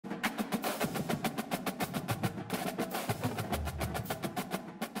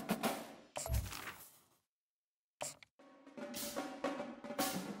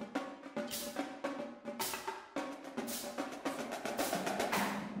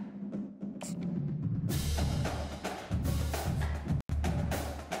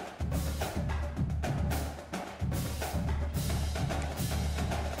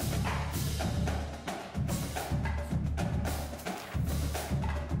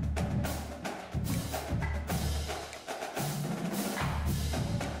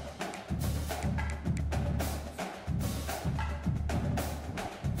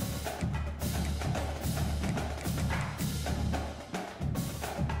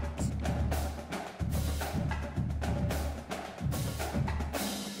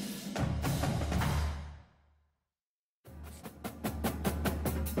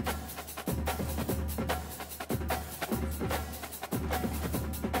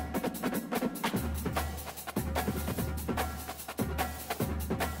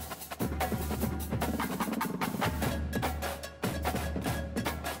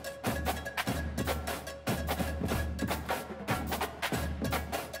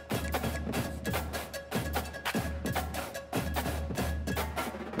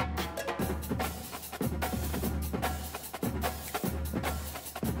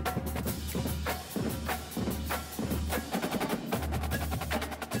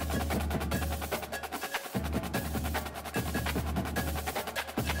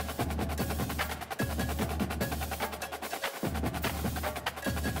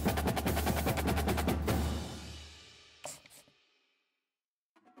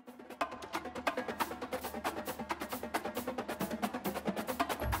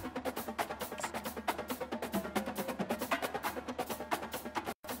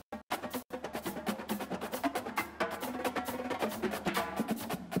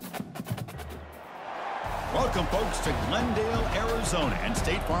Welcome, folks, to Glendale, Arizona and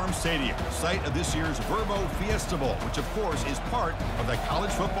State Farm Stadium, site of this year's Vrbo Fiesta Bowl, which, of course, is part of the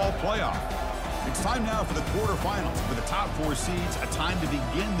college football playoff. It's time now for the quarterfinals. For the top four seeds, a time to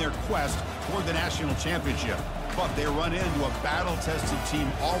begin their quest toward the national championship. But they run into a battle-tested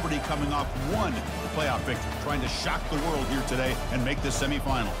team already coming off one playoff victory, trying to shock the world here today and make the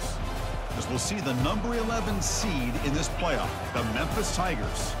semifinals. As we'll see the number 11 seed in this playoff, the Memphis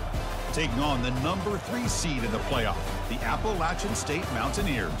Tigers, taking on the number 3 seed in the playoff, the Appalachian State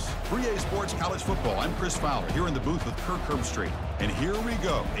Mountaineers. 3A Sports College Football, I'm Chris Fowler, here in the booth with Kirk Herbstreit. And here we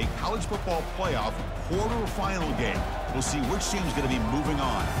go, a college football playoff quarterfinal game. We'll see which team's going to be moving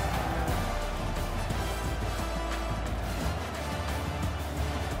on.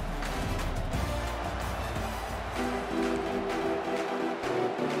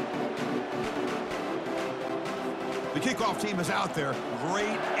 The kickoff team is out there.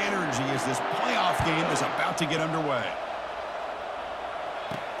 Great energy as this playoff game is about to get underway.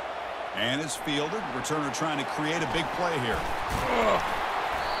 And it's fielded. Returner trying to create a big play here.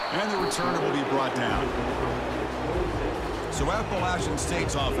 And the returner will be brought down. So Appalachian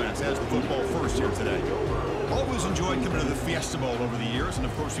State's offense has the football first here today. Always enjoyed coming to the Fiesta Bowl over the years. And,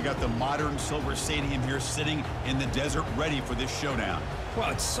 of course, you got the modern Silver Stadium here sitting in the desert ready for this showdown. Well,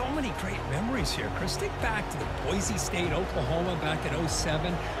 it's so many great memories here, Chris. Think back to the Boise State, Oklahoma back in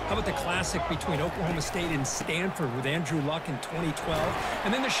 '07. How about the classic between Oklahoma State and Stanford with Andrew Luck in 2012?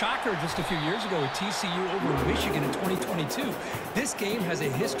 And then the shocker just a few years ago with TCU over Michigan in 2022. This game has a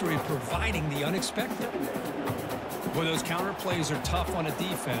history of providing the unexpected. Well, those counter plays are tough on a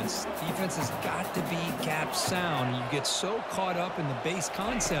defense. Defense has got to be gap sound. You get so caught up in the base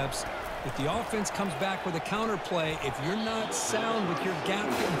concepts. If the offense comes back with a counter play, if you're not sound with your gap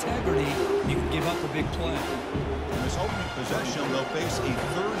integrity, you can give up a big play. In this opening possession, they'll face a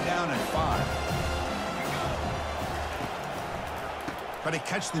 3rd down and 5. Try to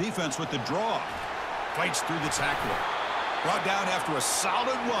catch the defense with the draw. Fights through the tackle. Brought down after a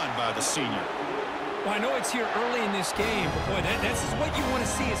solid run by the senior. Well, I know it's here early in this game, but boy, this is what you want to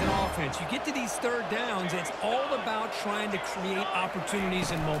see as an offense. You get to these 3rd downs, it's all about trying to create opportunities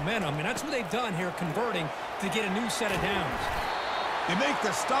and momentum, and that's what they've done here, converting to get a new set of downs. They make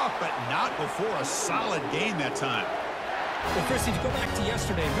the stop, but not before a solid game that time. Well, Chris, if you go back to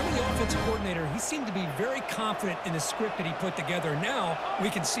yesterday, remember the offensive coordinator, he seemed to be very confident in the script that he put together. Now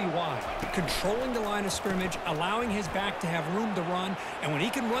we can see why. Controlling the line of scrimmage, allowing his back to have room to run, and when he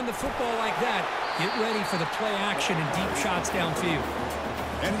can run the football like that, get ready for the play action and deep shots downfield.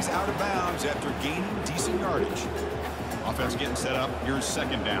 And he's out of bounds after gaining decent yardage. Offense getting set up. Here's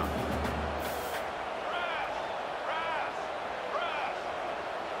 2nd down.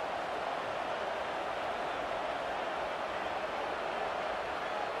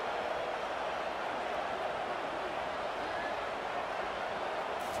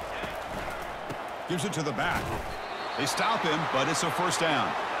 Gives it to the back. They stop him, but it's a 1st down.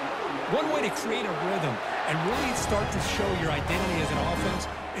 One way to create a rhythm and really start to show your identity as an offense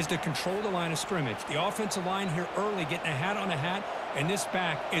is to control the line of scrimmage. The offensive line here early getting a hat on a hat, and this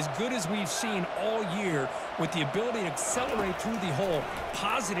back as good as we've seen all year with the ability to accelerate through the hole.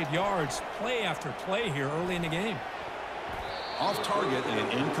 Positive yards, play after play here early in the game. Off target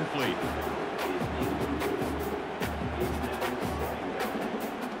and incomplete.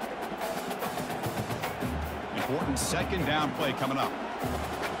 Important 2nd down play coming up.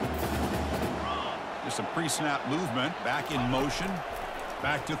 There's some pre-snap movement. Back in motion.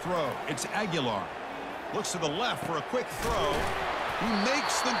 Back to throw. It's Aguilar. Looks to the left for a quick throw. He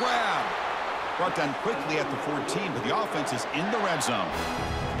makes the grab. Brought down quickly at the 14, but the offense is in the red zone.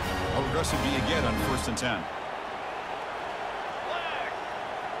 How aggressive do you get on 1st and 10?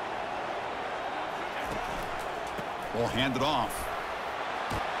 Ball handed off.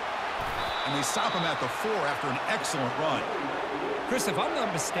 And they stop him at the 4 after an excellent run. Chris, if I'm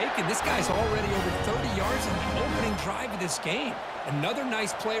not mistaken, this guy's already over 30 yards in the opening drive of this game. Another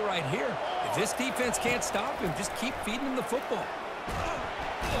nice play right here. If this defense can't stop him, just keep feeding him the football.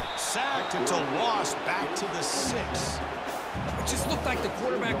 Sacked until lost back to the 6. It just looked like the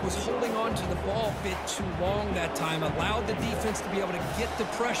quarterback was holding on to the ball a bit too long that time, allowed the defense to be able to get the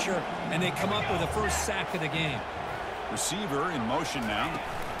pressure, and they come up with the 1st sack of the game. Receiver in motion now.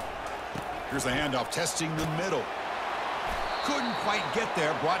 Here's the handoff, testing the middle. Couldn't quite get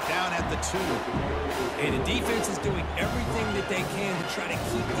there, brought down at the 2. And the defense is doing everything that they can to try to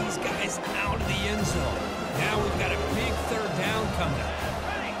keep these guys out of the end zone. Now we've got a big 3rd down coming up.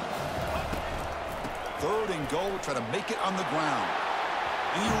 3rd and goal, try to make it on the ground.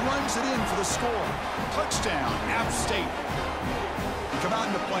 And he runs it in for the score. Touchdown, App State. Come out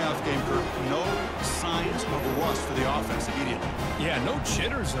in the playoff game, Kirk. No signs of rust for the offense immediately. Yeah, no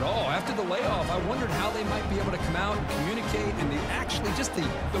jitters at all. After the layoff, I wondered how they might be able to come out and communicate and actually just the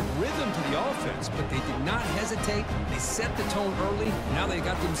rhythm to the offense. But they did not hesitate. They set the tone early. Now they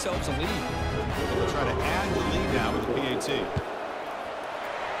got themselves a lead. They'll try to add the lead now with the PAT.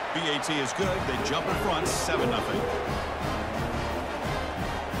 PAT is good. They jump in front, 7-0.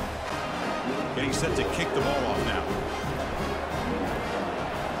 Getting set to kick the ball off now.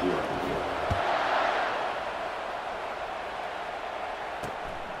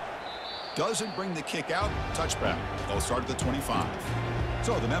 Doesn't bring the kick out. Touchback. They'll start at the 25.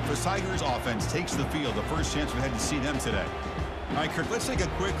 So the Memphis Tigers offense takes the field. The first chance we had to see them today. All right, Kirk, let's take a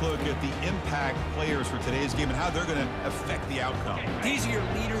quick look at the impact players for today's game and how they're going to affect the outcome. These are your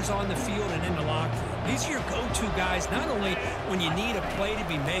leaders on the field and in the locker room. These are your go-to guys, not only when you need a play to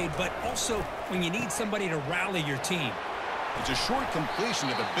be made, but also when you need somebody to rally your team. It's a short completion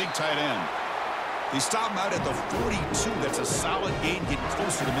to the big tight end. They stop him out at the 42. That's a solid gain, getting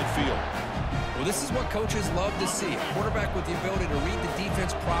closer to midfield. Well, this is what coaches love to see. A quarterback with the ability to read the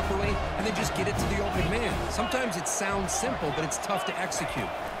defense properly and then just get it to the open man. Sometimes it sounds simple, but it's tough to execute.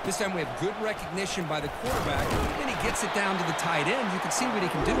 This time we have good recognition by the quarterback. Then he gets it down to the tight end. You can see what he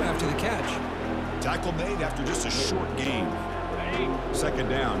can do after the catch. Tackle made after just a short gain. Second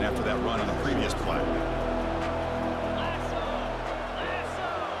down after that run on the previous play.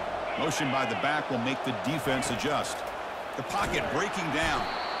 Motion by the back will make the defense adjust. The pocket breaking down.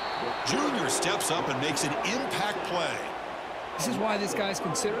 Junior steps up and makes an impact play. This is why this guy's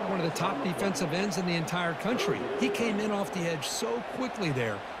considered one of the top defensive ends in the entire country. He came in off the edge so quickly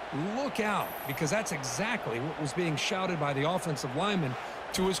there. Look out, because that's exactly what was being shouted by the offensive lineman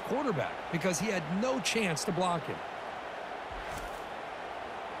to his quarterback, because he had no chance to block him.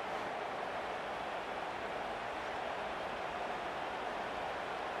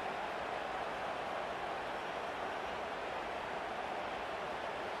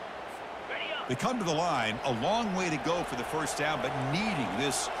 They come to the line, a long way to go for the first down, but needing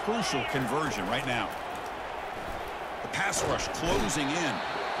this crucial conversion right now. The pass rush closing in.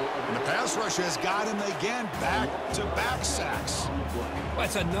 And the pass rush has got him again, back-to-back sacks. Well,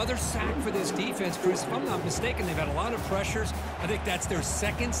 it's another sack for this defense, Chris. If I'm not mistaken, they've had a lot of pressures. I think that's their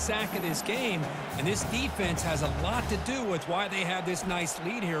second sack of this game. And this defense has a lot to do with why they have this nice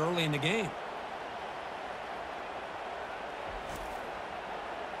lead here early in the game.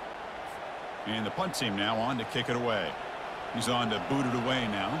 And the punt team now on to kick it away. He's on to boot it away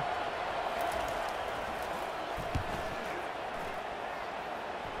now.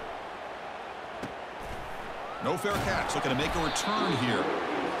 No fair catch. Looking to make a return here.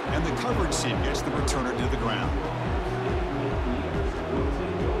 And the coverage team gets the returner to the ground.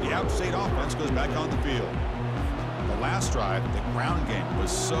 The outstate offense goes back on the field. The last drive, the ground game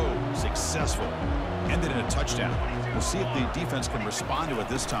was so successful. Ended in a touchdown. We'll see if the defense can respond to it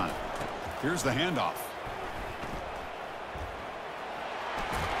this time. Here's the handoff.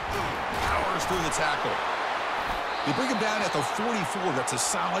 Powers through the tackle. They bring him down at the 44. That's a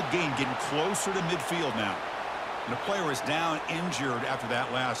solid gain, getting closer to midfield now. And the player is down injured after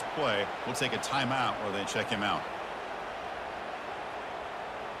that last play. We'll take a timeout while they check him out.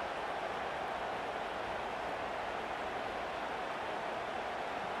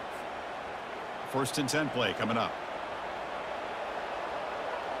 First and 10 play coming up.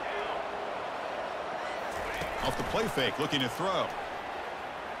 Off the play fake, looking to throw.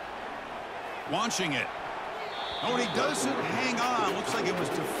 Launching it. Oh, and he doesn't hang on. Looks like it was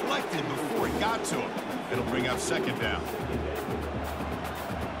deflected before it got to him. It'll bring up second down.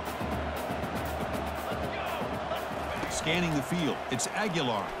 Scanning the field, it's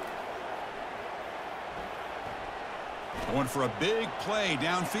Aguilar. Going for a big play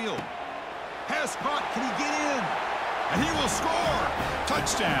downfield. Has caught, can he get in? And he will score.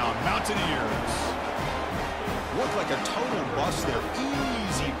 Touchdown, Mountaineers. Looked like a total bust there.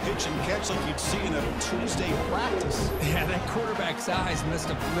 Easy pitch and catch like you'd see in a Tuesday practice. Yeah, that quarterback's eyes must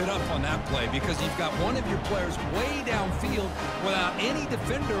have lit up on that play because you've got one of your players way downfield without any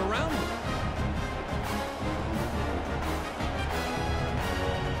defender around him.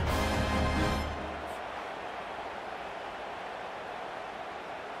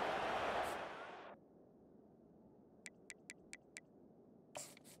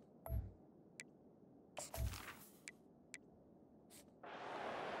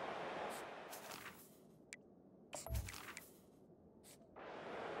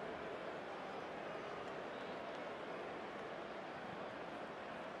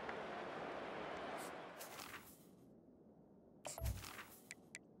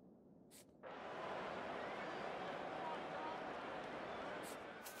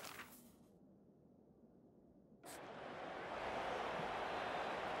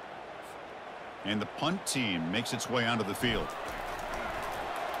 And the punt team makes its way onto the field.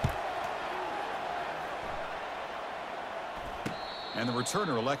 And the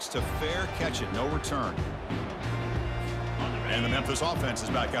returner elects to fair catch it. No return. And the Memphis offense is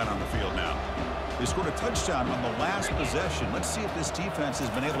back out on the field now. They scored a touchdown on the last possession. Let's see if this defense has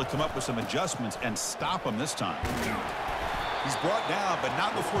been able to come up with some adjustments and stop them this time. He's brought down, but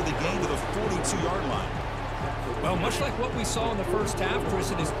not before the gain to the 42-yard line. Well, much like what we saw in the first half, Chris,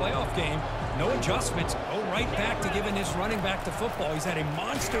 in his playoff game, no adjustments. Go right back to giving his running back the football. He's had a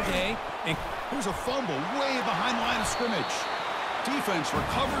monster day. And here's a fumble way behind the line of scrimmage. Defense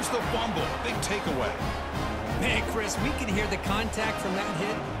recovers the fumble. Big takeaway. Man, Chris, we can hear the contact from that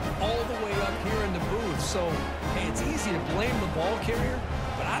hit all the way up here in the booth. So, hey, it's easy to blame the ball carrier,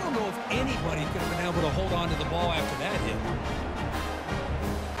 but I don't know if anybody could have been able to hold on to the ball after that hit.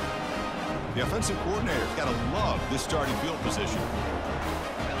 The offensive coordinator's got to love this starting field position.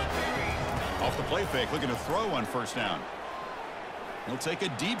 Off the play fake, looking to throw on first down. He'll take a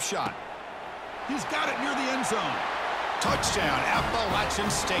deep shot. He's got it near the end zone. Touchdown, Appalachian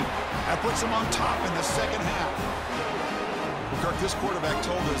State. That puts them on top in the second half. Kirk, this quarterback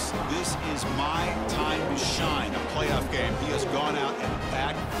told us this is my time to shine, a playoff game. He has gone out and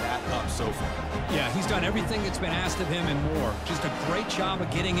backed that up so far. Yeah, he's done everything that's been asked of him and more. Just a great job of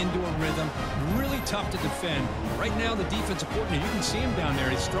getting into a rhythm. Really tough to defend. Right now, the defensive coordinator, you can see him down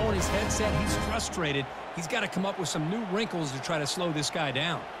there. He's throwing his headset. He's frustrated. He's got to come up with some new wrinkles to try to slow this guy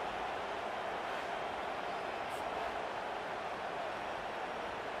down.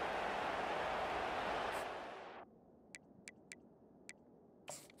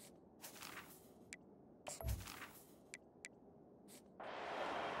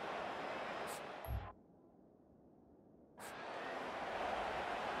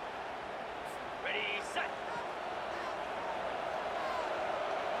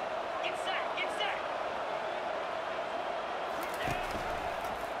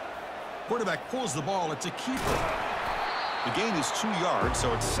 Quarterback pulls the ball. It's a keeper. The gain is 2 yards,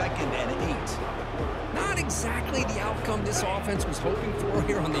 so it's 2nd and 8. Not exactly the outcome this offense was hoping for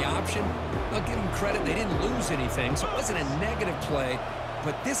here on the option. I'll give them credit. They didn't lose anything, so it wasn't a negative play.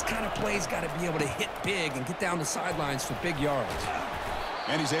 But this kind of play's got to be able to hit big and get down the sidelines for big yards.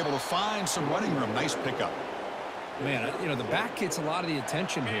 And he's able to find some running room. Nice pickup. Man, you know, the back gets a lot of the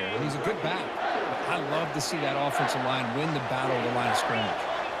attention here, and he's a good back. I love to see that offensive line win the battle of the line of scrimmage.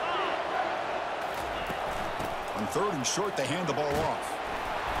 On 3rd and short, they hand the ball off.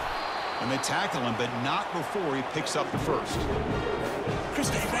 And they tackle him, but not before he picks up the first. Chris,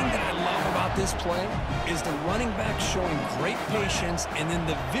 the thing that I love about this play is the running back showing great patience and then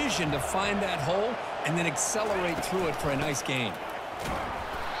the vision to find that hole and then accelerate through it for a nice gain.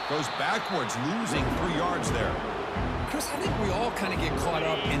 Goes backwards, losing 3 yards there. Chris, I think we all kind of get caught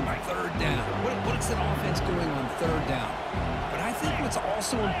up in 3rd down. What is an offense doing on 3rd down? But I think what's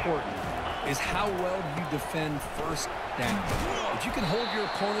also important is how well you defend 1st down. If you can hold your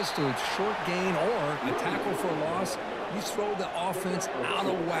opponents to a short gain or a tackle for a loss, you throw the offense out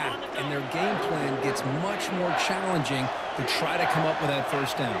of whack, and their game plan gets much more challenging to try to come up with that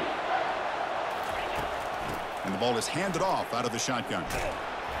 1st down. And the ball is handed off out of the shotgun.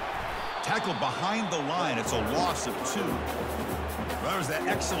 Tackled behind the line. It's a loss of 2. Well, there's that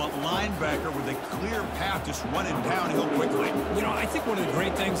excellent linebacker with a clear path just running downhill quickly. You know, I think one of the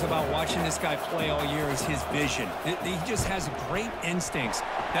great things about watching this guy play all year is his vision. He just has great instincts.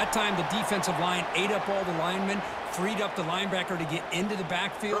 That time, the defensive line ate up all the linemen, freed up the linebacker to get into the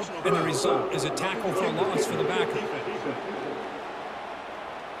backfield, and the result is a tackle for a loss for the backer.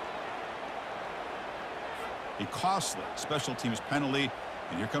 A costly special teams penalty,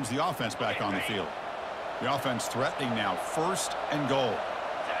 and here comes the offense back on the field. The offense threatening now, 1st and goal.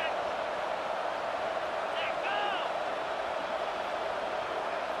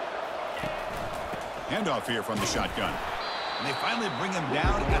 Handoff here from the shotgun. And they finally bring him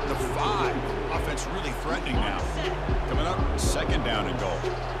down at the 5. Offense really threatening now. Coming up, 2nd down and goal.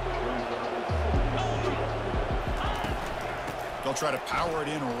 They'll try to power it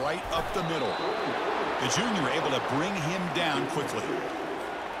in right up the middle. The junior able to bring him down quickly.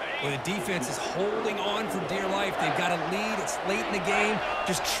 Well, the defense is holding on for dear life. They've got a lead. It's late in the game.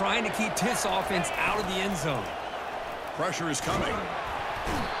 Just trying to keep this offense out of the end zone. Pressure is coming.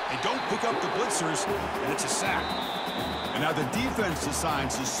 They don't pick up the blitzers, and it's a sack. And now the defense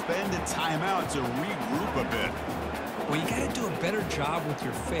decides to spend a timeout to regroup a bit. Well, you got to do a better job with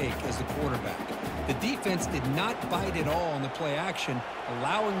your fake as the quarterback. The defense did not bite at all on the play action,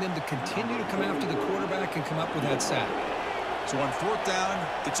 allowing them to continue to come after the quarterback and come up with that sack. So on 4th down,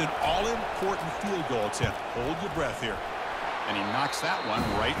 it's an all-important field goal attempt. Hold your breath here. And he knocks that one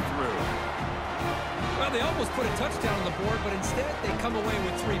right through. Well, they almost put a touchdown on the board, but instead they come away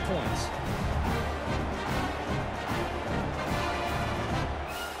with 3 points.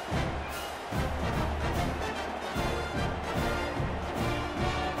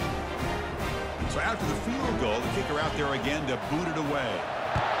 So after the field goal, the kicker out there again to boot it away.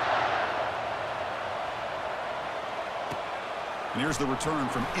 And here's the return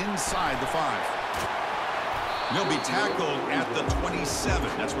from inside the 5. He'll be tackled at the 27.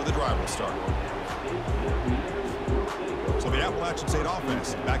 That's where the drive will start. So the Appalachian State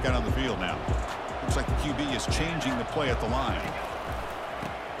offense back out on the field now. Looks like the QB is changing the play at the line.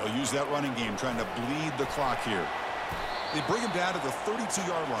 They'll use that running game, trying to bleed the clock here. They bring him down to the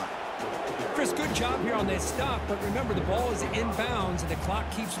 32-yard line. Chris, good job here on that stop, but remember the ball is inbounds and the clock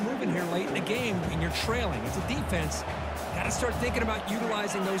keeps moving here late in the game and you're trailing. As a defense, got to start thinking about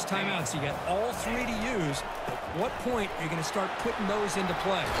utilizing those timeouts. You got all 3 to use. At what point are you going to start putting those into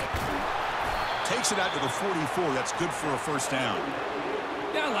play? Takes it out to the 44. That's good for a first down.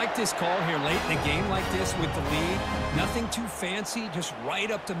 Yeah, I like this call here late in a game like this with the lead. Nothing too fancy, just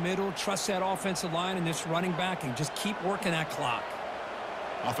right up the middle. Trust that offensive line and this running back and just keep working that clock.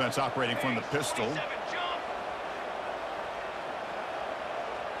 Offense operating from the pistol.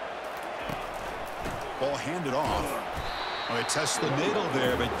 Ball handed off. Well, they test the middle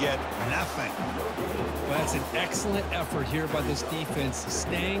there, but get nothing. Well, that's an excellent effort here by this defense,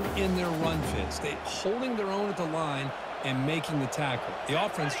 staying in their run fits. They holding their own at the line and making the tackle. The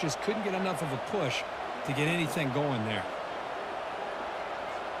offense just couldn't get enough of a push to get anything going there.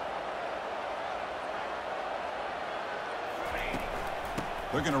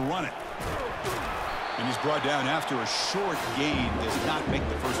 They're going to run it. And he's brought down after a short gain. Does not make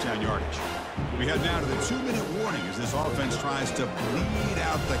the first down yardage. We head now to the 2-minute warning as this offense tries to bleed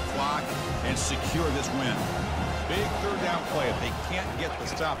out the clock and secure this win. Big third down play. If they can't get the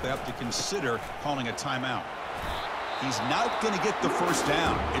stop, they have to consider calling a timeout. He's not going to get the first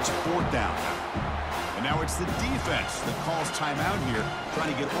down. It's 4th down. And now it's the defense that calls timeout here,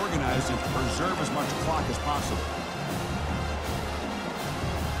 trying to get organized and preserve as much clock as possible.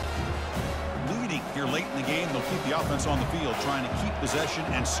 Leading here late in the game, they'll keep the offense on the field, trying to keep possession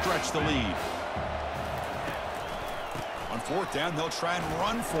and stretch the lead. On 4th down, they'll try and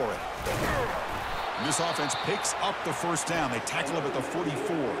run for it. And this offense picks up the first down. They tackle him at the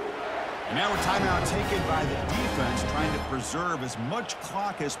 44. And now a timeout taken by the defense, trying to preserve as much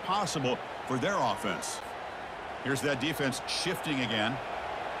clock as possible for their offense. Here's that defense shifting again.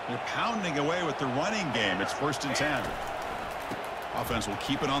 They're pounding away with the running game. It's 1st and 10. Offense will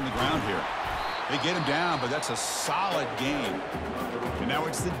keep it on the ground here. They get him down, but that's a solid game. And now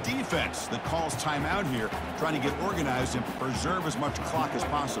it's the defense that calls timeout here, trying to get organized and preserve as much clock as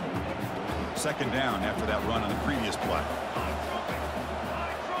possible. 2nd down after that run on the previous play.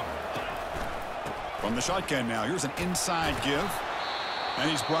 From the shotgun now, here's an inside give. And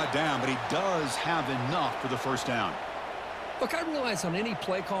he's brought down, but he does have enough for the first down. Look, I realize on any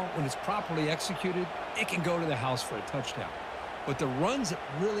play call, when it's properly executed, it can go to the house for a touchdown. But the runs that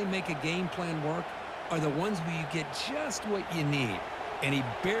really make a game plan work are the ones where you get just what you need. And he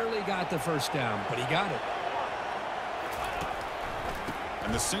barely got the first down, but he got it.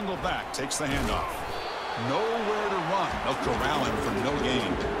 And the single back takes the handoff. Nowhere to run. They'll corral him for no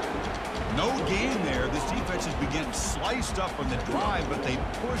gain. No gain there. This defense has been getting sliced up on the drive, but they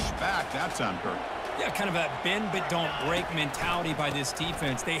push back that time, Kirk. Yeah, kind of a bend but don't break mentality by this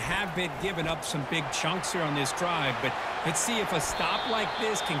defense. They have been giving up some big chunks here on this drive, but let's see if a stop like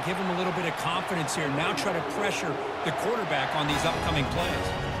this can give them a little bit of confidence here. Now try to pressure the quarterback on these upcoming plays.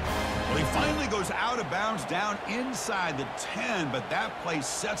 Well, he finally goes out of bounds down inside the 10, but that play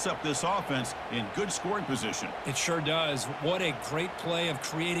sets up this offense in good scoring position. It sure does. What a great play of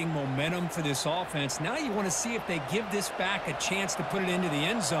creating momentum for this offense. Now you want to see if they give this back a chance to put it into the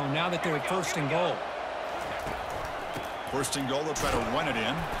end zone now that they're at 1st and goal. 1st and goal, they'll try to run it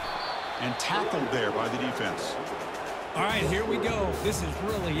in. And tackled there by the defense. All right, here we go. This is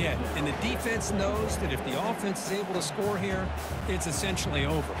really it. And the defense knows that if the offense is able to score here, it's essentially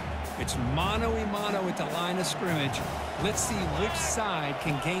over. It's mano-a-mano at the line of scrimmage. Let's see which side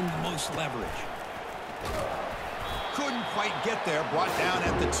can gain the most leverage. Couldn't quite get there. Brought down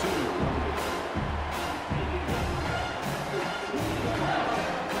at the 2.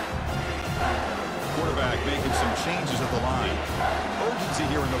 Quarterback making some changes at the line. Urgency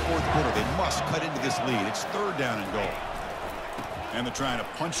here in the 4th quarter. They must cut into this lead. It's 3rd down and goal. And they're trying to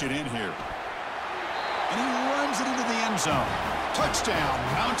punch it in here. And he runs it into the end zone. Touchdown,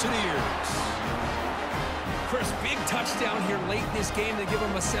 Mountaineers. Chris, big touchdown here late in this game to give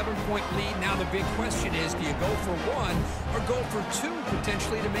them a 7-point lead. Now the big question is, do you go for one or go for two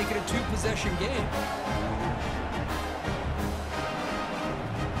potentially to make it a two-possession game?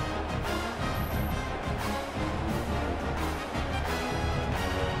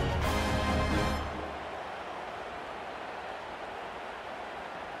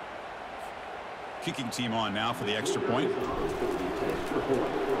 Kicking team on now for the extra point.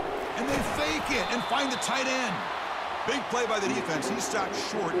 And they fake it and find the tight end. Big play by the defense. He stopped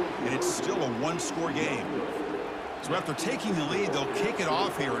short, and it's still a one-score game. So after taking the lead, they'll kick it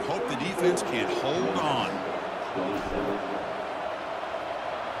off here and hope the defense can hold on.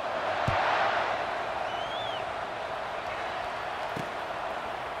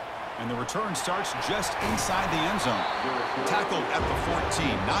 And the return starts just inside the end zone. Tackled at the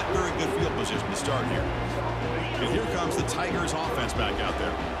 14. Not very good field position to start here. And here comes the Tigers offense back out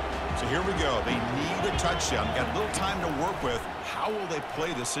there. So here we go. They need a touchdown. Got a little time to work with. How will they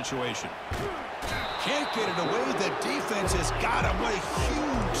play this situation? Can't get it away. The defense has got him. What a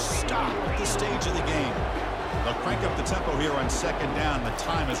huge stop at this stage of the game. They'll crank up the tempo here on second down. The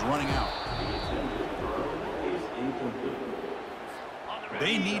time is running out.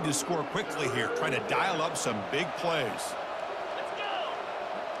 They need to score quickly here, trying to dial up some big plays.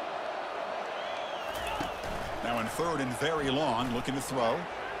 Now in third and very long, looking to throw.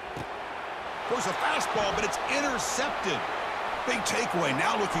 Goes a fastball, but it's intercepted. Big takeaway,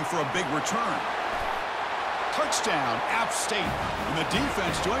 now looking for a big return. Touchdown, App State. And the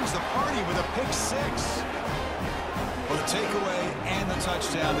defense joins the party with a pick six. For the takeaway and the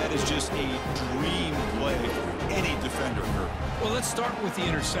touchdown, that is just a dream play for any defender. Well, let's start with the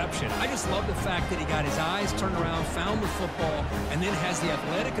interception. I just love the fact that he got his eyes turned around, found the football, and then has the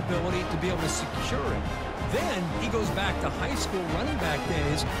athletic ability to be able to secure it. Then he goes back to high school running back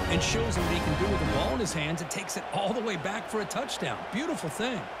days and shows him what he can do with the ball in his hands and takes it all the way back for a touchdown. Beautiful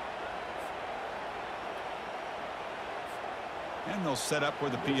thing. And they'll set up for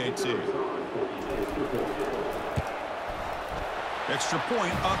the PAT. Extra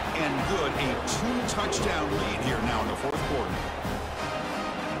point up and good. A two-touchdown lead here now in the fourth quarter.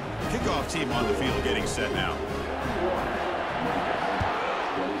 Kickoff team on the field getting set now.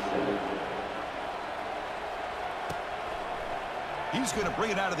 He's going to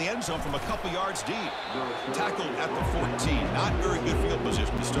bring it out of the end zone from a couple yards deep. Tackled at the 14. Not very good field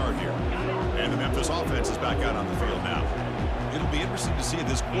position to start here. And the Memphis offense is back out on the field now. It'll be interesting to see if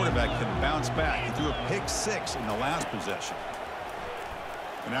this quarterback can bounce back. He threw a pick six in the last possession.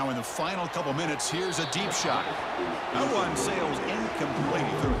 And now in the final couple minutes, here's a deep shot. That one sails incomplete.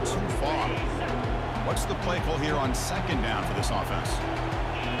 He threw it too far. What's the play call here on second down for this offense?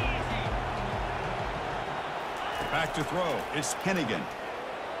 Back to throw. It's Hennigan.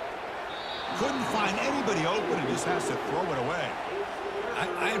 Couldn't find anybody open and just has to throw it away.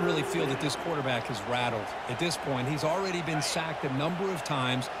 I really feel that this quarterback is rattled. At this point, he's already been sacked a number of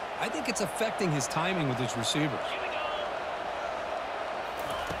times. I think it's affecting his timing with his receivers.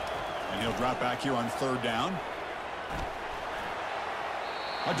 And he'll drop back here on third down.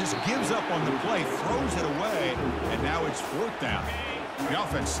 Just gives up on the play, throws it away, and now it's fourth down. The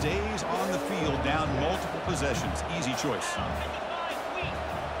offense stays on the field, down multiple possessions. Easy choice.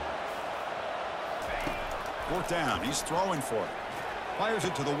 Fourth down. He's throwing for it. Fires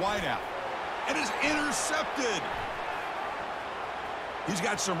it to the wideout. And is intercepted. He's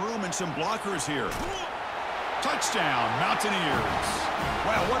got some room and some blockers here. Touchdown, Mountaineers.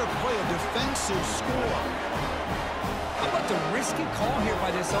 Wow, what a play, a defensive score. How about the risky call here by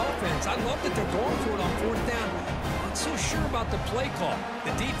this offense? I love that they're going for it on fourth down. Not so sure about the play call.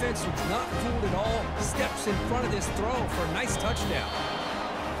 The defense was not fooled at all. Steps in front of this throw for a nice touchdown.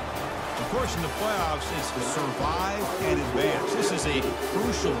 Of course, in the playoffs, it's survive and advance. This is a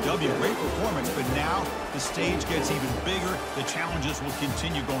crucial W. Great performance, but now the stage gets even bigger. The challenges will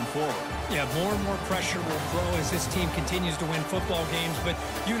continue going forward. Yeah, more and more pressure will grow as this team continues to win football games, but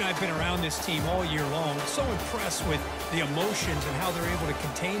you and I have been around this team all year long. So impressed with the emotions and how they're able to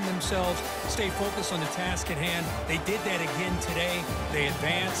contain themselves, stay focused on the task at hand. They did that again today. They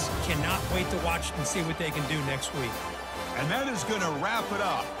advance. Cannot wait to watch and see what they can do next week. And that is going to wrap it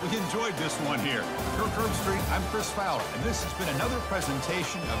up. We enjoyed this one here. For Curb Street, I'm Chris Fowler, and this has been another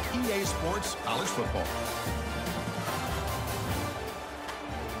presentation of EA Sports College Football.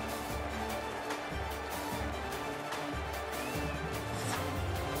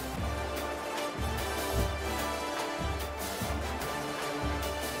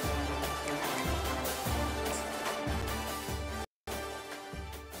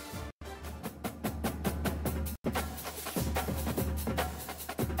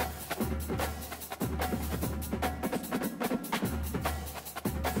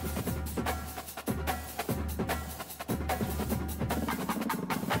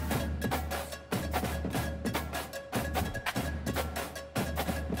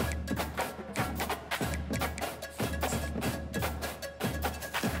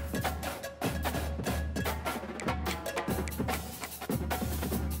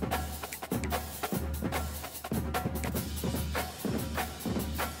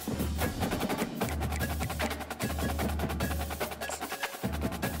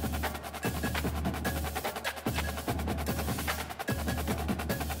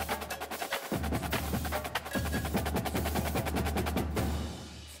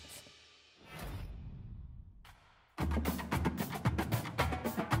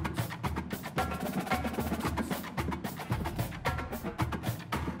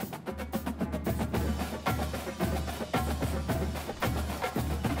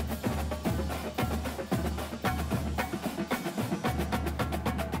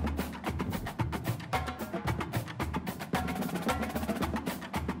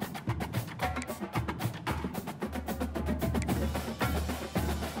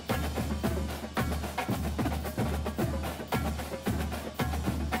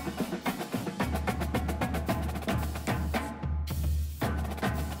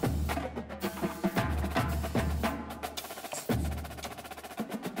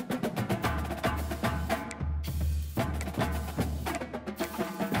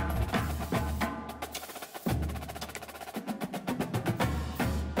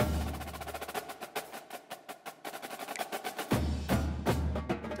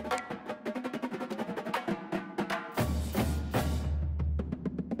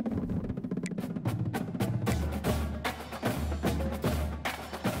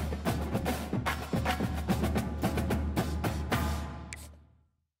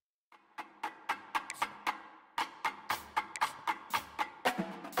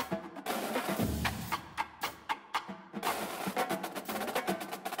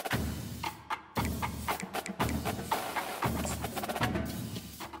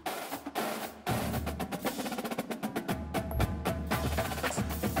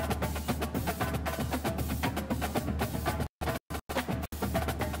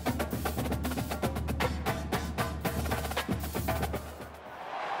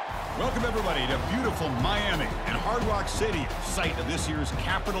 Welcome, everybody, to beautiful Miami and Hard Rock Stadium, site of this year's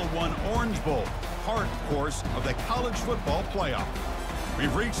Capital One Orange Bowl, part, of course, of the college football playoff.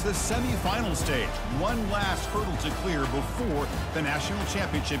 We've reached the semifinal stage, one last hurdle to clear before the national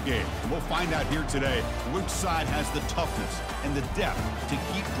championship game. And we'll find out here today which side has the toughness and the depth to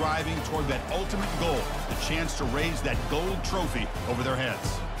keep driving toward that ultimate goal, the chance to raise that gold trophy over their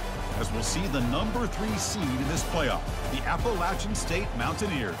heads. As we'll see the number 3 seed in this playoff, the Appalachian State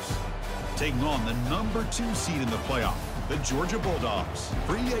Mountaineers, taking on the number 2 seed in the playoff, the Georgia Bulldogs.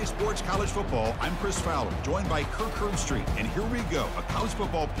 For EA Sports College Football, I'm Chris Fowler, joined by Kirk Herbstreit. And here we go, a college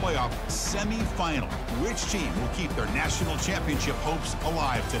football playoff semifinal. Which team will keep their national championship hopes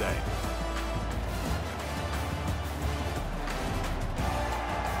alive today?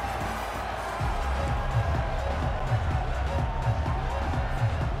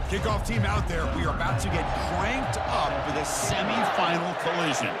 Kickoff team out there. We are about to get cranked up for the semifinal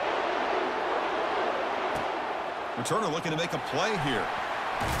collision. Returner looking to make a play here.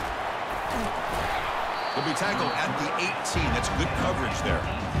 He'll be tackled at the 18. That's good coverage there.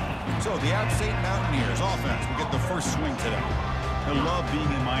 So the App State Mountaineers offense will get the first swing today. I love being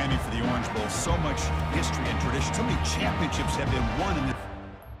in Miami for the Orange Bowl. So much history and tradition. So many championships have been won in the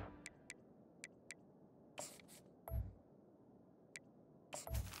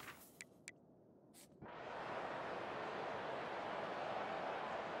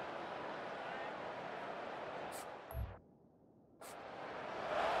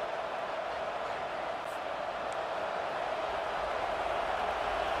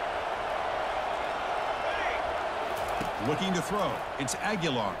looking to throw. It's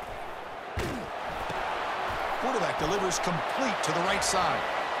Aguilar. Quarterback delivers complete to the right side.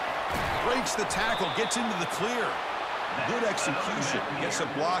 Breaks the tackle, gets into the clear. Good execution. Gets a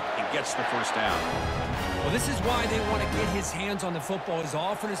block and gets the first down. Well, this is why they want to get his hands on the football as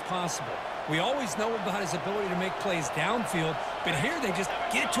often as possible. We always know about his ability to make plays downfield, but here they just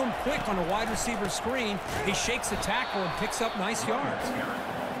get it to him quick on a wide receiver screen. He shakes the tackle and picks up nice yards.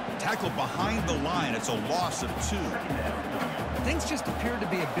 Tackled behind the line. It's a loss of 2. Things just appeared to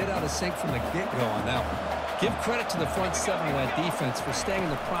be a bit out of sync from the get-go on that one. Give credit to the front 7 of that defense for staying in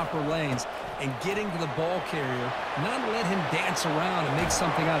the proper lanes and getting to the ball carrier, not let him dance around and make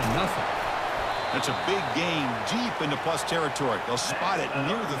something out of nothing. That's a big gain deep into plus territory. They'll spot it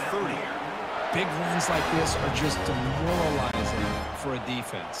near the 30. Big runs like this are just demoralizing for a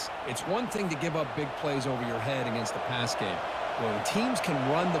defense. It's one thing to give up big plays over your head against the pass game. When teams can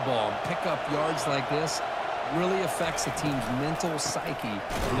run the ball and pick up yards like this, it really affects the team's mental psyche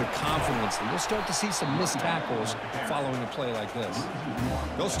and their confidence. And you'll start to see some missed tackles following a play like this.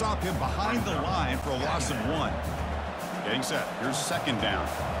 They'll stop him behind the line for a loss of 1. Getting set. Here's second down.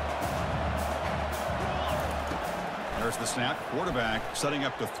 There's the snap. Quarterback setting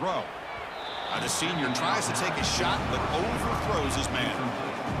up to throw. The senior tries to take a shot, but overthrows his man.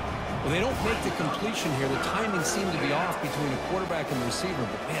 Well, they don't make the completion here. The timing seemed to be off between the quarterback and the receiver.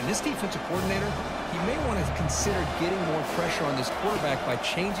 But, man, this defensive coordinator, he may want to consider getting more pressure on this quarterback by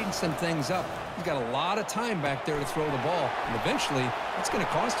changing some things up. He's got a lot of time back there to throw the ball, and eventually it's going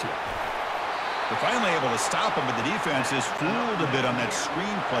to cost you. They're finally able to stop him, but the defense is fooled a bit on that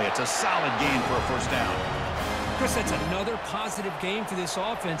screenplay. It's a solid gain for a first down. Chris, that's another positive game for this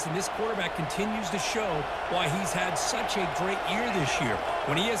offense, and this quarterback continues to show why he's had such a great year this year.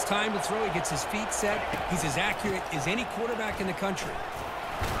 When he has time to throw, he gets his feet set. He's as accurate as any quarterback in the country.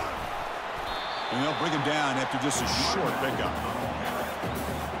 And they'll bring him down after just a short pickup.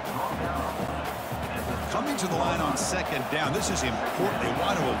 Coming to the line on second down, this is important. They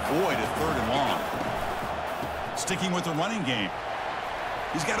want to avoid a 3rd and long. Sticking with the running game.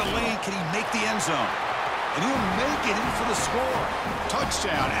 He's got a lane. Can he make the end zone? And he'll make it in for the score.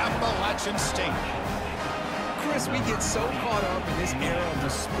 Touchdown, Appalachian State. Chris, we get so caught up in this era of the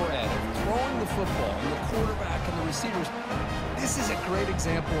spread, of throwing the football, and the quarterback and the receivers. This is a great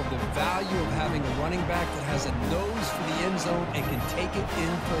example of the value of having a running back that has a nose for the end zone and can take it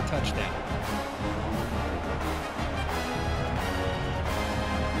in for a touchdown.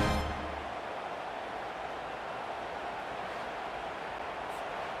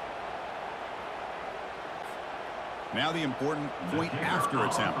 Now the important point after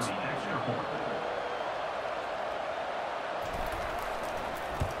attempt.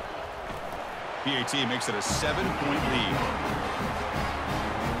 PAT makes it a 7-point lead.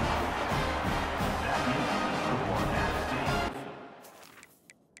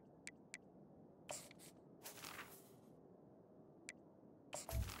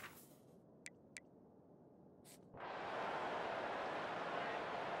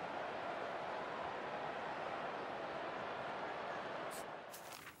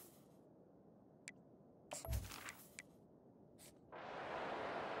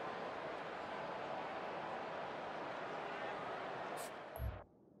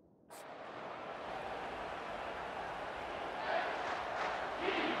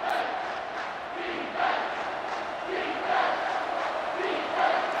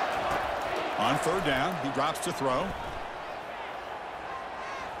 On third down, he drops to throw.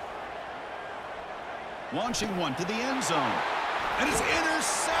 Launching one to the end zone. And it's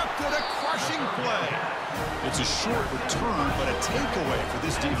intercepted, a crushing play. It's a short return, but a takeaway for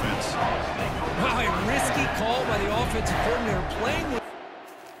this defense. Wow, a risky call by the offensive coordinator playing with.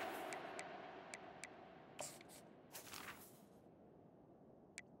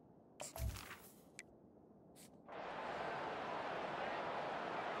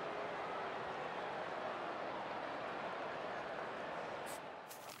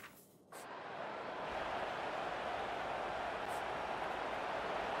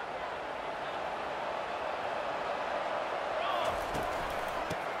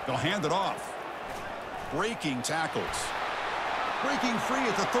 They'll hand it off. Breaking tackles. Breaking free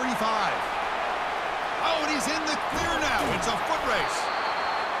at the 35. Oh, and he's in the clear now. It's a foot race.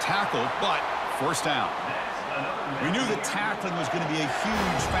 Tackle, but first down. We knew that tackling was going to be a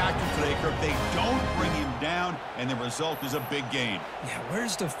huge factor today, Kirk. They don't bring him down, and the result is a big gain. Yeah,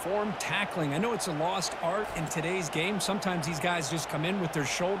 where's the form tackling? I know it's a lost art in today's game. Sometimes these guys just come in with their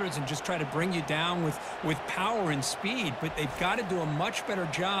shoulders and just try to bring you down with power and speed, but they've got to do a much better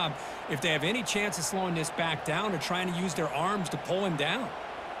job if they have any chance of slowing this back down or trying to use their arms to pull him down.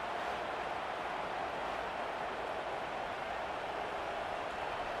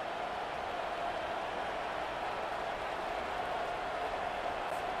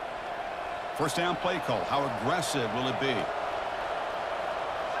 First down play call. How aggressive will it be?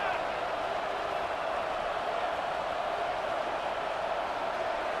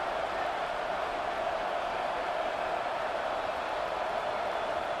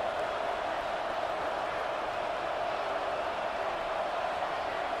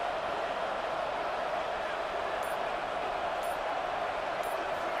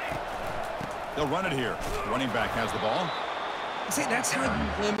 They'll run it here. Running back has the ball. See, that's how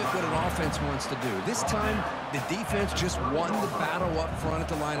you limit what an offense wants to do. This time, the defense just won the battle up front at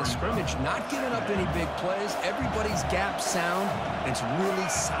the line of scrimmage, not giving up any big plays. Everybody's gap sound, and it's really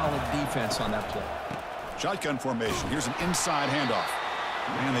solid defense on that play. Shotgun formation. Here's an inside handoff.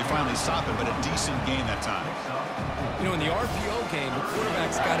 And they finally stop it, but a decent gain that time. You know, in the RPO game, the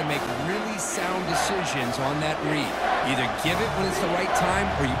quarterback's got to make really sound decisions on that read. Either give it when it's the right time,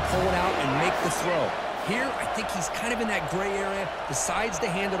 or you pull it out and make the throw. Here, I think he's kind of in that gray area, decides to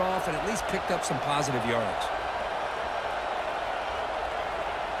hand it off, and at least picked up some positive yards.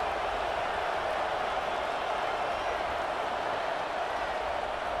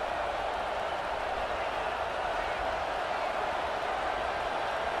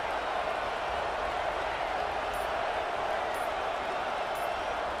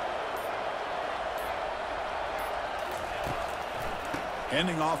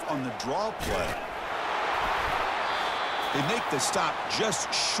 Handing off on the draw play. They make the stop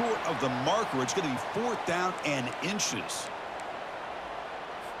just short of the marker. It's going to be 4th down and inches.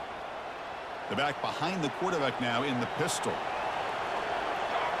 The back behind the quarterback now in the pistol.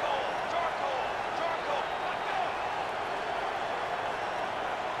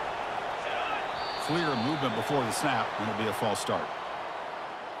 Clear movement before the snap, and it'll be a false start.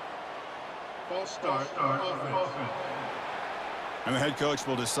 False start. Offense. And the head coach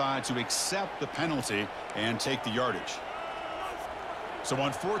will decide to accept the penalty and take the yardage. So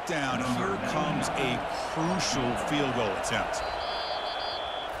on 4th down, here comes a crucial field goal attempt.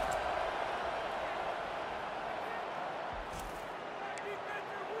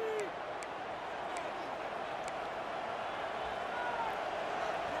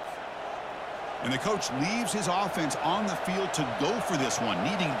 And the coach leaves his offense on the field to go for this one,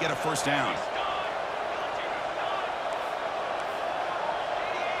 needing to get a first down.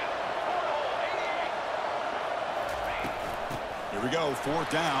 Here we go,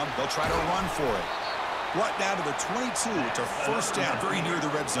 4th down. They'll try to run for it. Brought down to the 22 to first down, very near the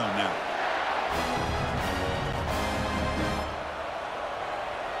red zone now.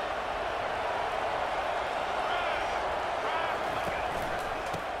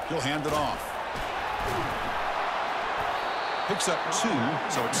 He'll hand it off. Picks up 2,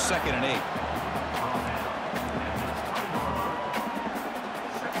 so it's 2nd and 8.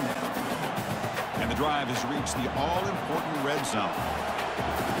 And the drive has reached the all-important red zone.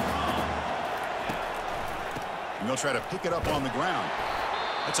 And they'll try to pick it up on the ground.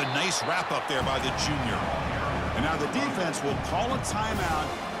 That's a nice wrap up there by the junior. And now the defense will call a timeout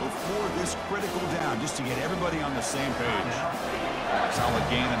before this critical down, just to get everybody on the same page. Solid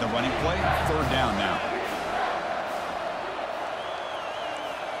gain in the running play. 3rd down now.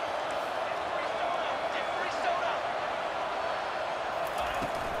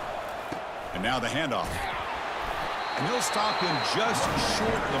 And now the handoff. And they'll stop him just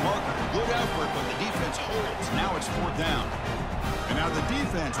short of the marker. Good effort, but the defense holds. Now it's 4th down. And now the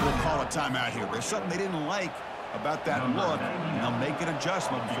defense will call a timeout here. There's something they didn't like about that look, and they'll make an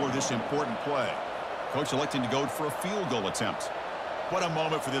adjustment before this important play. Coach electing to go for a field goal attempt. What a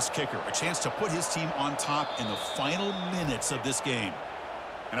moment for this kicker. A chance to put his team on top in the final minutes of this game.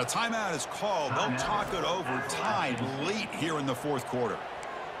 And a timeout is called. They'll talk it over, tied late here in the 4th quarter.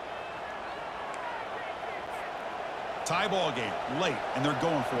 Tie ball game late, and they're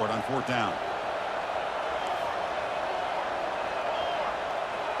going for it on 4th down.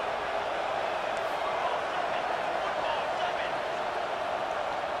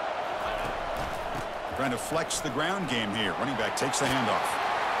 Trying to flex the ground game here. Running back takes the handoff.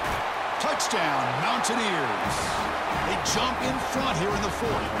 Touchdown, Mountaineers. They jump in front here in the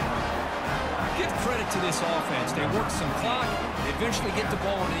 4th. Give credit to this offense. They work some clock. They eventually get the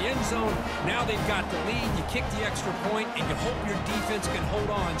ball in the end zone. Now they've got the lead. You kick the extra point, and you hope your defense can hold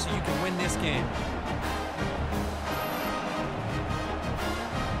on so you can win this game.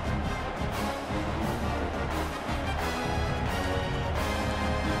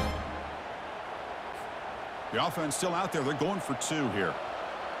 The offense still out there. They're going for 2 here.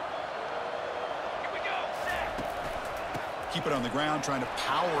 Keep it on the ground, trying to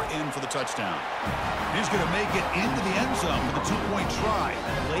power in for the touchdown. He's going to make it into the end zone for the 2-point try.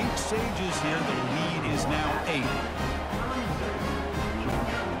 Late stages here. The lead is now 8.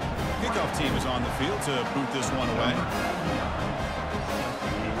 Kickoff team is on the field to boot this one away.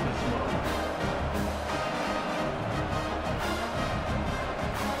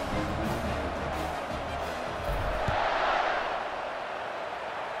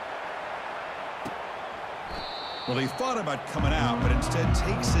 Well, he thought about coming out, but instead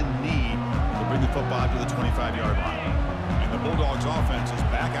takes a knee to bring the football to the 25-yard line. And the Bulldogs offense is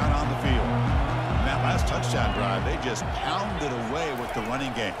back out on the field. And that last touchdown drive, they just pounded away with the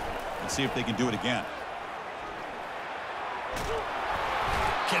running game. Let's see if they can do it again.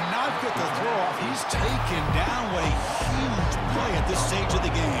 Cannot get the throw off. He's taken down. What a huge play at this stage of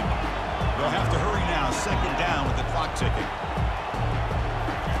the game. They'll have to hurry now. 2nd down with the clock ticking.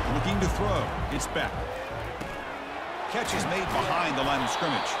 Looking to throw. It's Beck. Catch is made behind the line of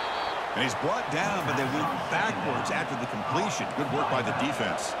scrimmage. And he's brought down, but they went backwards after the completion. Good work by the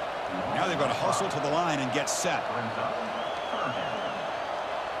defense. Now they've got to hustle to the line and get set.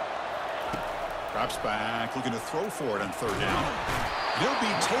 Drops back, looking to throw for it on 3rd down. He'll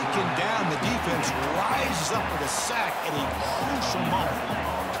be taken down. The defense rises up with a sack at a crucial moment.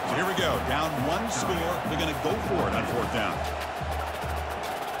 So here we go. Down 1 score. They're going to go for it on 4th down.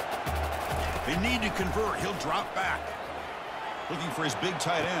 They need to convert. He'll drop back. Looking for his big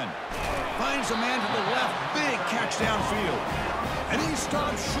tight end. Finds a man to the left. Big catch downfield. And he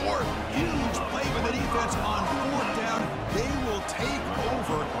stops short. Huge play by the defense on 4th down. They will take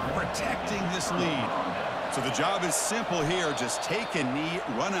over, protecting this lead. So the job is simple here. Just take a knee,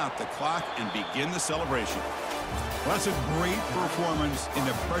 run out the clock, and begin the celebration. Well, that's a great performance in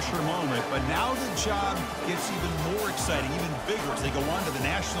the pressure moment, but now the job gets even more exciting, even bigger as they go on to the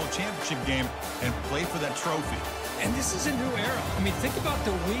national championship game and play for that trophy. And this is a new era. I mean, think about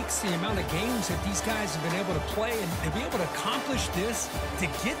the weeks, the amount of games that these guys have been able to play, and to be able to accomplish this, to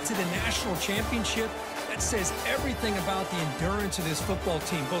get to the national championship, that says everything about the endurance of this football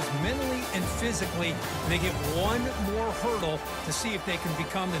team, both mentally and physically. They get one more hurdle to see if they can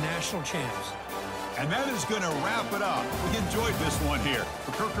become the national champs. And that is going to wrap it up. We enjoyed this one here.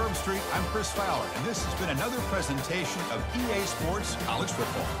 For Kirk Herbstreit, I'm Chris Fowler, and this has been another presentation of EA Sports College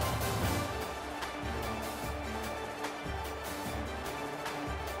Football.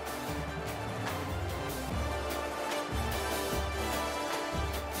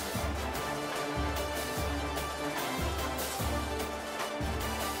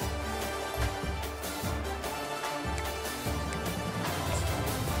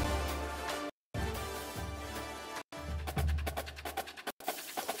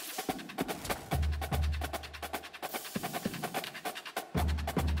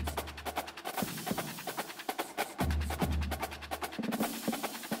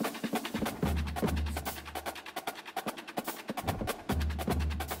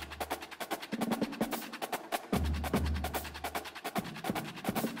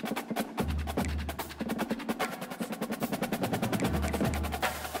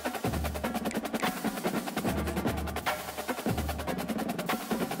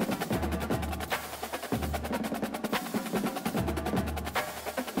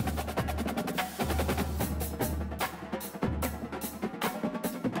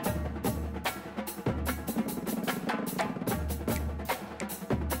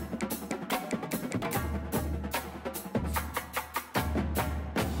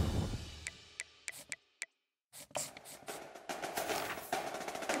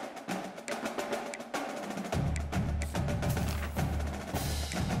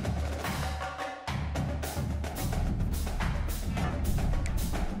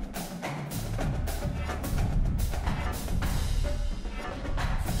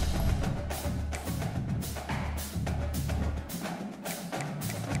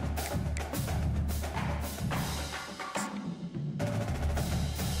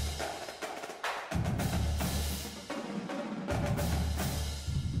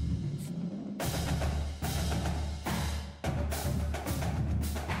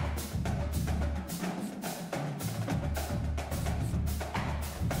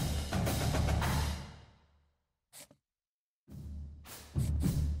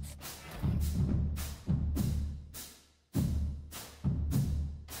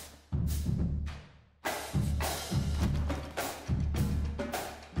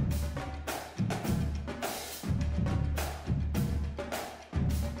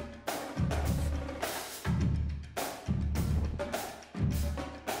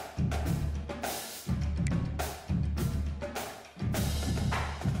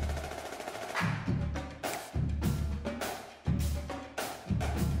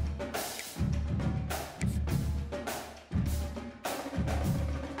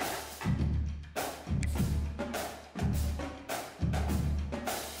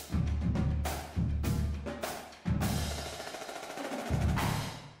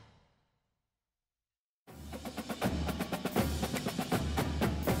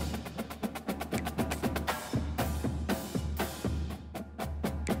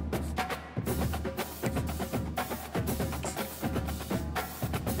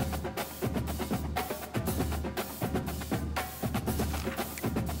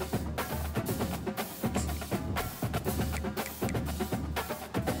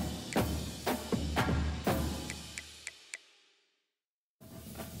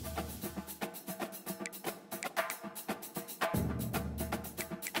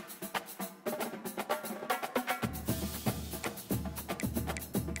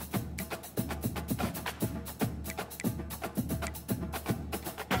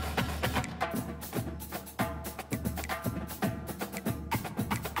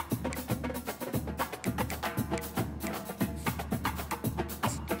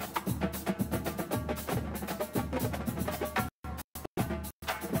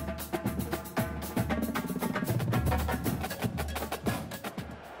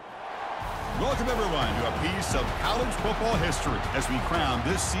 Welcome, everyone, to a piece of college football history as we crown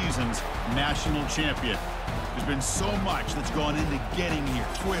this season's national champion. There's been so much that's gone into getting here,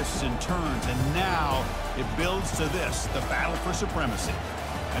 twists and turns, and now it builds to this, the battle for supremacy.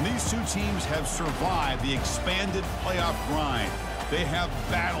 And these two teams have survived the expanded playoff grind. They have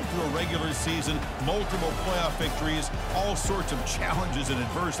battled through a regular season, multiple playoff victories, all sorts of challenges and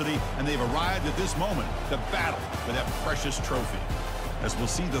adversity, and they've arrived at this moment, the battle for that precious trophy. As we'll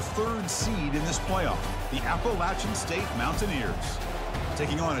see the third seed in this playoff, the Appalachian State Mountaineers,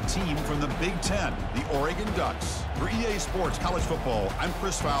 taking on a team from the Big Ten, the Oregon Ducks. For EA Sports College Football, I'm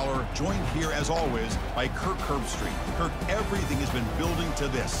Chris Fowler, joined here as always by Kirk Herbstreit. Kirk, everything has been building to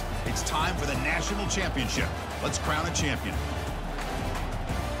this. It's time for the national championship. Let's crown a champion.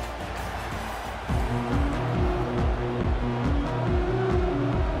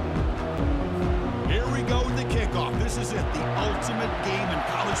 Here we go with the kickoff. This is it, the ultimate game in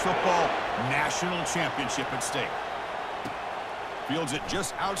college football, national championship at stake. Fields it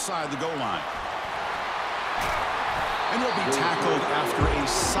just outside the goal line. And he'll be tackled after a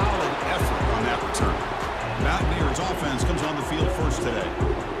solid effort on that return. Mountaineers offense comes on the field first today.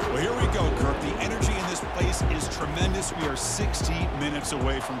 Well, here we go, Kirk. The energy in this place is tremendous. We are 60 minutes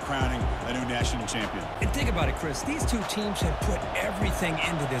away from crowning a new national champion. And think about it, Chris. These two teams have put everything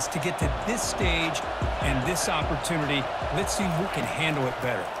into this to get to this stage and this opportunity. Let's see who can handle it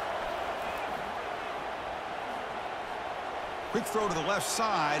better. Quick throw to the left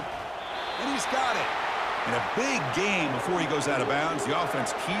side, and he's got it. And a big game before he goes out of bounds. The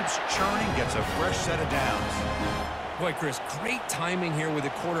offense keeps churning, gets a fresh set of downs. Boy, Chris, great timing here with the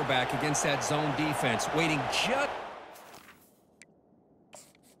quarterback against that zone defense, waiting just...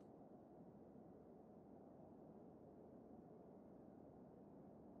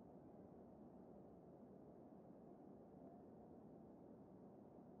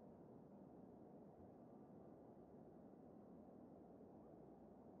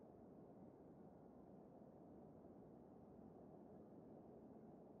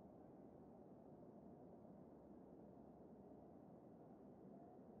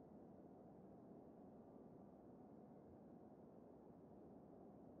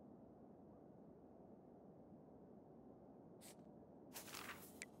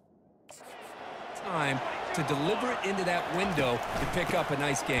 time to deliver it into that window to pick up a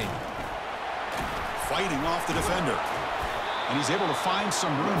nice game. Fighting off the defender. And he's able to find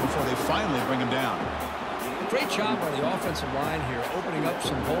some room before they finally bring him down. Great job by the offensive line here, opening up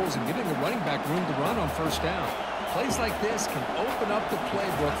some holes and giving the running back room to run on first down. Plays like this can open up the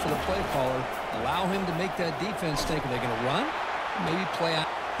playbook for the play caller, allow him to make that defense think, are they going to run? Maybe play out.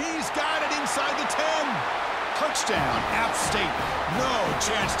 He's got it inside the 10. Touchdown, App State. No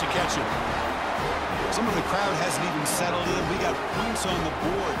chance to catch it. Some of the crowd hasn't even settled in. We got points on the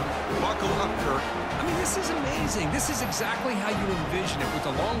board. Buckle up, Kirk. I mean, this is amazing. This is exactly how you envision it, with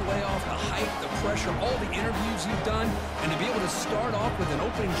the long layoff, the height, the pressure, all the interviews you've done, and to be able to start off with an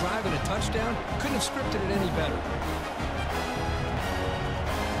opening drive and a touchdown, couldn't have scripted it any better.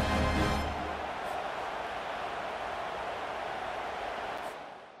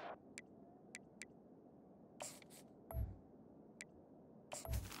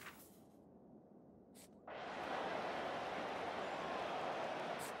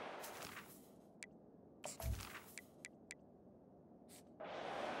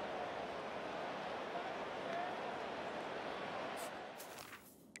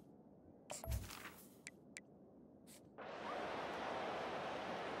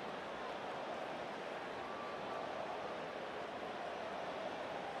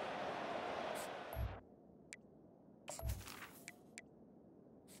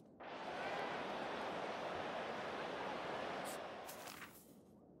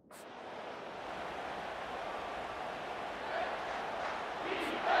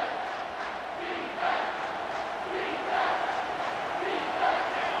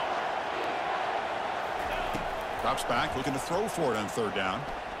 Drops back, looking to throw for it on third down.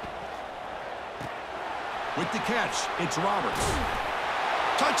 With the catch, it's Roberts.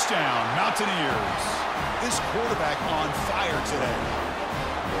 Touchdown, Mountaineers. This quarterback on fire today.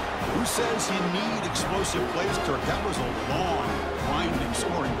 Who says you need explosive plays, Kirk? That was a long, winding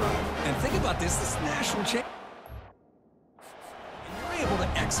scoring drive. And think about this is national champion. Able to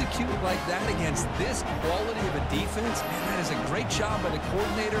execute like that against this quality of a defense, and that is a great job by the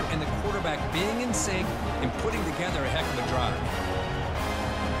coordinator and the quarterback being in sync and putting together a heck of a drive.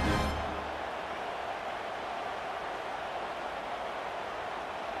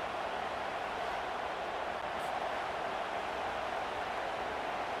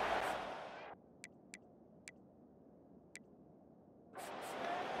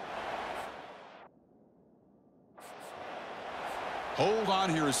 Hold on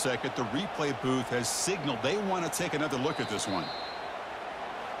here a second. The replay booth has signaled they want to take another look at this one.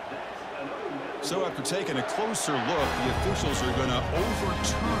 So after taking a closer look, the officials are going to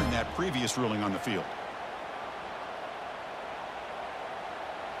overturn that previous ruling on the field.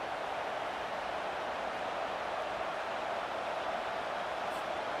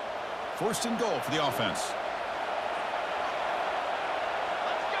 First and goal for the offense.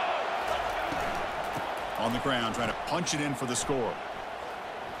 On the ground, trying to punch it in for the score.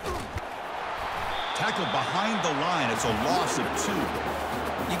 Tackled behind the line. It's a loss of 2.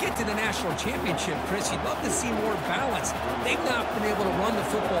 You get to the national championship, Chris, you'd love to see more balance. They've not been able to run the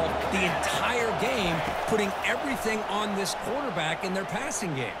football the entire game, putting everything on this quarterback in their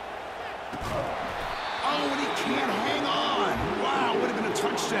passing game. Oh, and he can't hang on. Wow, would have been a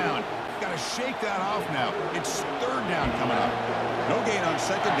touchdown. Got to shake that off now. It's third down coming up. No gain on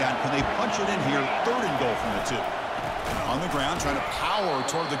second down. Can they punch it in here? Third and goal from the 2. On the ground, trying to power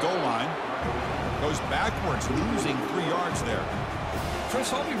toward the goal line. Goes backwards, losing 3 yards there. Chris,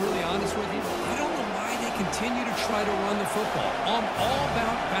 I'll be really honest with you. I don't know why they continue to try to run the football. I'm all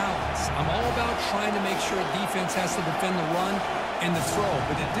about balance. I'm all about trying to make sure defense has to defend the run and the throw.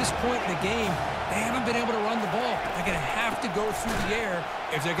 But at this point in the game, they haven't been able to run the ball. They're going to have to go through the air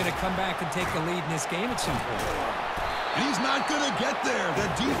if they're going to come back and take the lead in this game at some point. And he's not going to get there.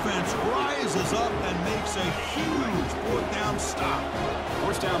 The defense rises up and makes a huge fourth down stop.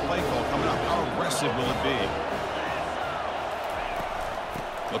 First down play call coming up. How aggressive will it be?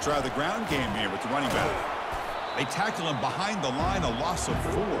 They'll try the ground game here with the running back. They tackle him behind the line, a loss of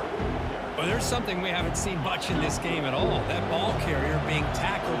 4. Well, there's something we haven't seen much in this game at all. That ball carrier being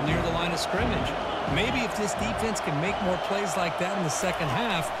tackled near the line of scrimmage. Maybe if this defense can make more plays like that in the second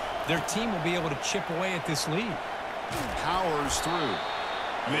half, their team will be able to chip away at this lead. Powers through.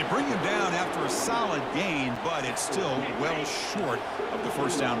 And they bring him down after a solid gain, but it's still well short of the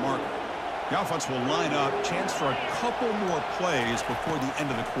first down marker. The offense will line up, chance for a couple more plays before the end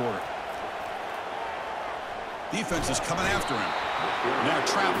of the quarter. Defense is coming after him. Now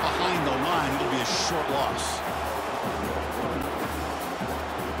trapped behind the line. It'll be a short loss.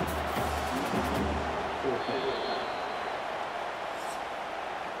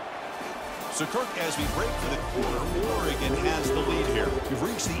 So, Kirk, as we break for the quarter, Oregon has the lead here. We've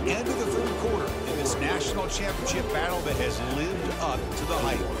reached the end of the third quarter in this national championship battle that has lived up to the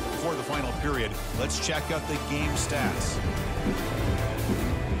hype. Before the final period, let's check out the game stats.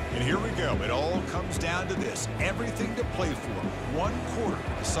 And here we go. It all comes down to this. Everything to play for. One quarter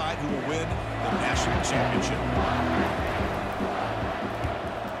to decide who will win the national championship.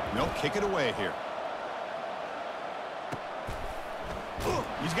 They'll kick it away here.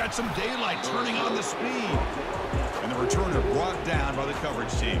 He's got some daylight, turning on the speed. And the returner brought down by the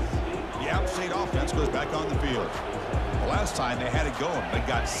coverage team. The App State offense goes back on the field. The last time they had it going, they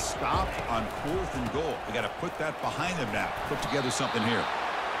got stopped on 4th and goal. They got to put that behind them now. Put together something here.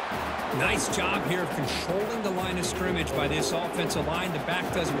 Nice job here of controlling the line of scrimmage by this offensive line. The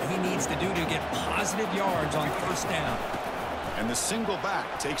back does what he needs to do to get positive yards on first down. And the single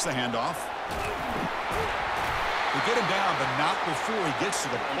back takes the handoff. They get him down, but not before he gets to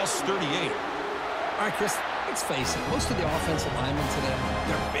the plus 38. All right, Chris, let's face it. Most of the offensive linemen today,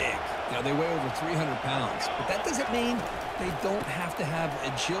 they're big. You know, they weigh over 300 pounds. But that doesn't mean they don't have to have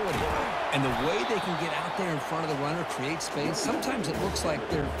agility. And the way they can get out there in front of the runner, create space, sometimes it looks like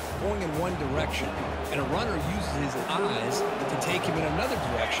they're going in one direction. And a runner uses his eyes to take him in another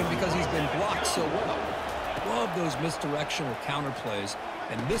direction because he's been blocked so well. Love those misdirectional counter plays.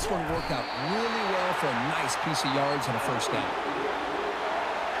 And this one worked out really well for a nice piece of yards and a first down.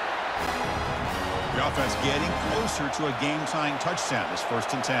 The offense getting closer to a game-tying touchdown. This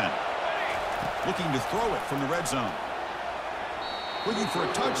 1st and 10. Looking to throw it from the red zone. Looking for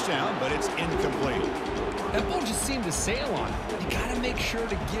a touchdown, but it's incomplete. That ball just seemed to sail on him. You got to make sure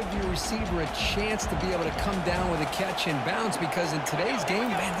to give your receiver a chance to be able to come down with a catch and bounce, because in today's game,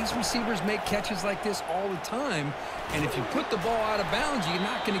 man, these receivers make catches like this all the time. And if you put the ball out of bounds, you're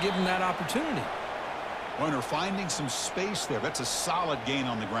not going to give them that opportunity. Runner finding some space there. That's a solid gain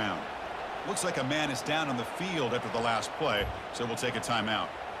on the ground. Looks like a man is down on the field after the last play, so we'll take a timeout.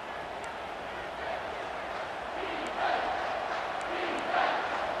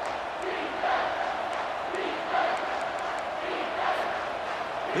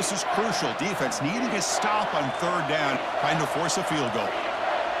 This is crucial. Defense needing a stop on 3rd down, trying to force a field goal.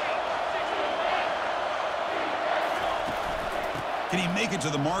 Can he make it to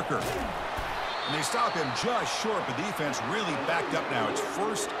the marker? And they stop him just short, but defense really backed up now. It's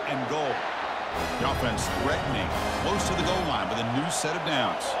 1st and goal. The offense threatening, close to the goal line with a new set of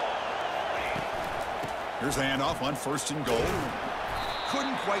downs. Here's the handoff on 1st and goal.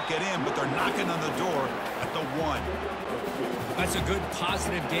 couldn't quite get in, but they're knocking on the door at the 1. That's a good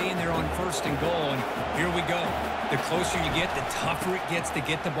positive gain there on 1st and goal, and here we go. The closer you get, the tougher it gets to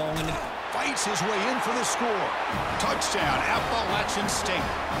get the ball into. Fights his way in for the score. Touchdown, Appalachian State.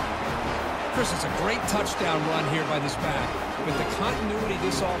 Chris, it's a great touchdown run here by this back, but the continuity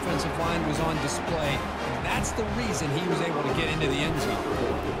this offensive line was on display, and that's the reason he was able to get into the end zone.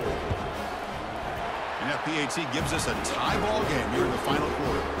 And that PAT gives us a tie ball game here in the final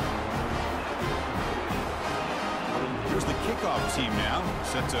quarter. Here's the kickoff team now,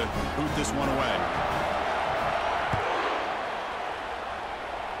 set to boot this one away.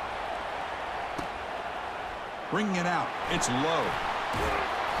 Bringing it out. It's low.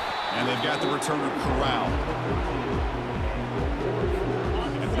 And they've got the returner corralled.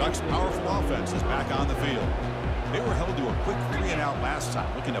 And the Ducks' powerful offense is back on the field. They were held to a quick 3-and-out last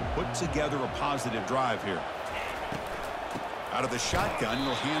time, looking to put together a positive drive here. Out of the shotgun,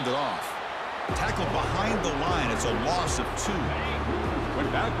 he'll hand it off. Tackle behind the line. It's a loss of 2.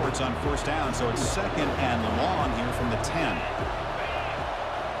 Went backwards on 1st down, so it's 2nd and long here from the 10.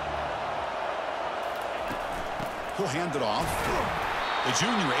 He'll hand it off. The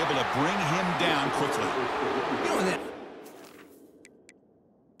junior able to bring him down quickly. You know that.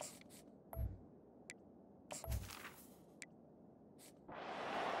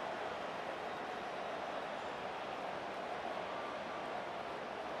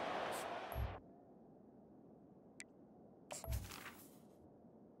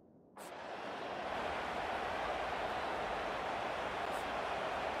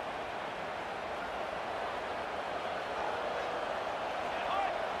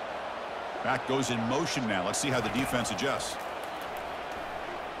 Back goes in motion now. Let's see how the defense adjusts.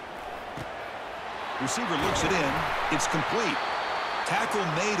 Receiver looks it in. It's complete. Tackle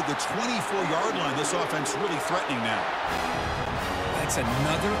made at the 24-yard line. This offense really threatening now. That's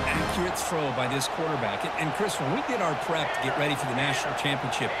another accurate throw by this quarterback. And Chris, when we did our prep to get ready for the national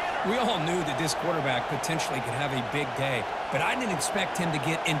championship, we all knew that this quarterback potentially could have a big day. But I didn't expect him to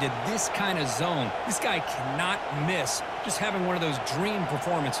get into this kind of zone. This guy cannot miss just having one of those dream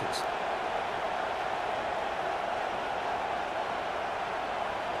performances.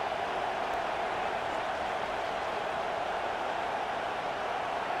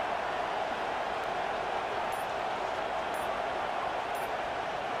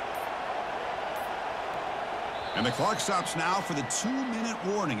 And the clock stops now for the 2-minute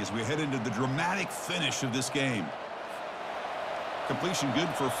warning as we head into the dramatic finish of this game. Completion good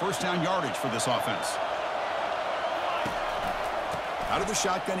for 1st down yardage for this offense. Out of the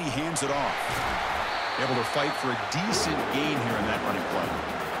shotgun, he hands it off. Able to fight for a decent gain here in that running play.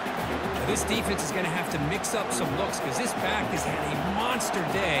 This defense is going to have to mix up some looks because this back has had a monster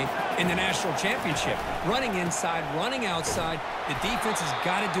day in the national championship. Running inside, running outside. The defense has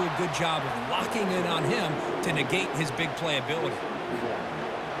got to do a good job of locking in on him to negate his big play ability.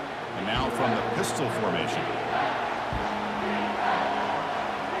 And now from the pistol formation.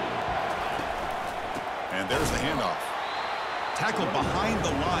 And there's the handoff. Tackle behind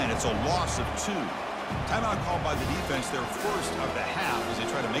the line. It's a loss of 2. Timeout called by the defense, their first of the half, as they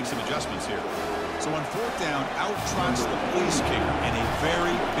try to make some adjustments here. So on 4th down, out trots the place kicker in a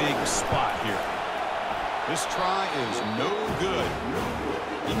very big spot here. This try is no good.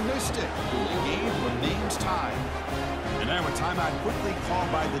 He missed it. The game remains tied. And now a timeout quickly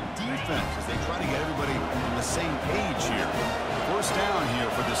called by the defense as they try to get everybody on the same page here. 1st down here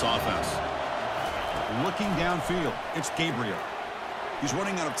for this offense. Looking downfield, it's Gabriel. He's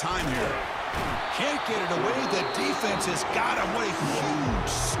running out of time here. Can't get it away. The defense has got him. What a huge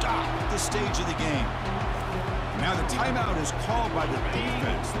stop at this stage of the game. Now the timeout is called by the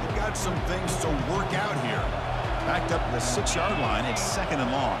defense. They've got some things to work out here. Backed up to the 6-yard line. It's 2nd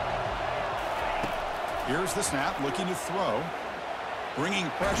and long. Here's the snap, looking to throw.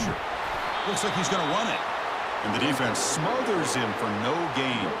 Bringing pressure. Looks like he's going to run it. And the defense smothers him for no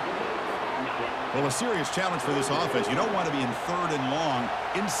gain. Well, a serious challenge for this offense. You don't want to be in 3rd and long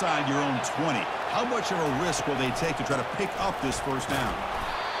inside your own 20. How much of a risk will they take to try to pick up this 1st down?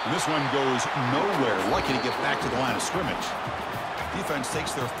 And this one goes nowhere. Lucky to get back to the line of scrimmage. Defense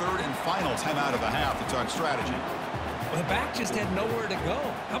takes their 3rd and final timeout of the half to talk strategy. Well, the back just had nowhere to go.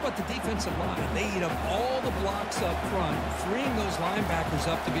 How about the defensive line? They eat up all the blocks up front, freeing those linebackers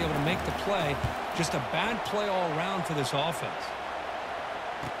up to be able to make the play. Just a bad play all around for this offense.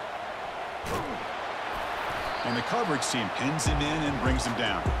 And the coverage team pins him in and brings him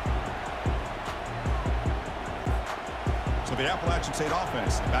down. So the Appalachian State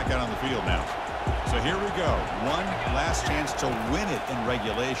offense back out on the field now. So here we go. One last chance to win it in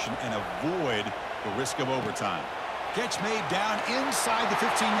regulation and avoid the risk of overtime. Catch made down inside the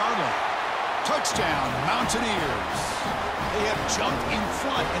 15-yard line. Touchdown, Mountaineers. They have jumped in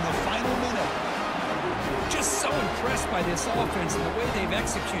front in the final minute. Just so impressed by this offense and the way they've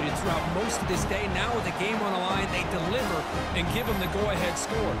executed throughout most of this day. Now with the game on the line, they deliver and give them the go-ahead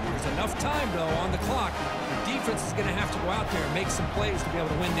score. There's enough time, though, on the clock. The defense is going to have to go out there and make some plays to be able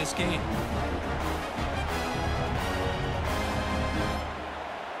to win this game.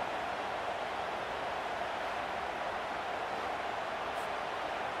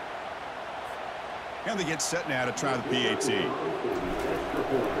 And they get set now to try the PAT.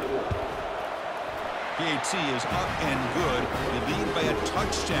 PAT is up and good. They lead by a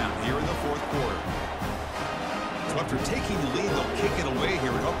touchdown here in the fourth quarter. So after taking the lead, they'll kick it away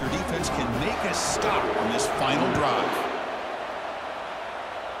here and hope their defense can make a stop on this final drive.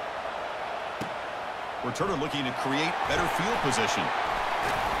 Returner looking to create better field position.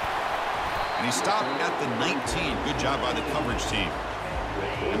 And he stopped at the 19. Good job by the coverage team.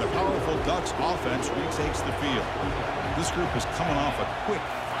 And the powerful Ducks offense retakes the field. This group is coming off a quick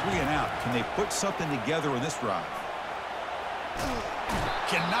 3-and-out. Can they put something together in this drive?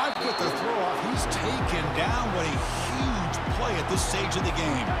 Cannot get the throw off. He's taken down. What a huge play at this stage of the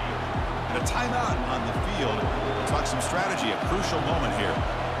game. And a timeout on the field. We'll talk some strategy. A crucial moment here.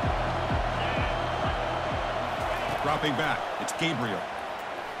 Dropping back. It's Gabriel.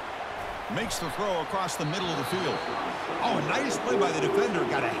 Makes the throw across the middle of the field. Oh, a nice play by the defender.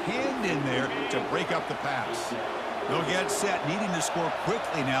 Got a hand in there to break up the pass. They'll get set, needing to score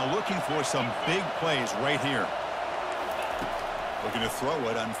quickly now, looking for some big plays right here. Looking to throw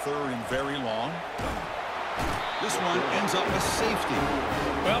it on 3rd and very long. This one ends up a safety.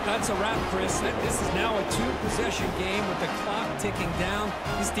 Well, that's a wrap, Chris. This is now a 2-possession game with the clock ticking down.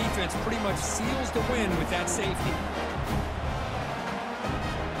 This defense pretty much seals the win with that safety.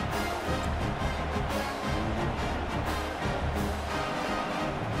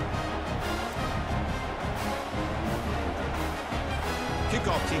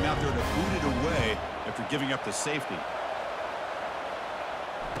 Kickoff team out there to boot it away after giving up the safety.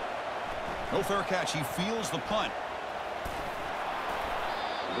 No fair catch. He feels the punt.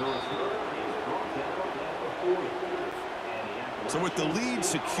 So with the lead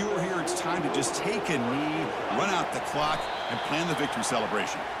secure here, it's time to just take a knee, run out the clock, and plan the victory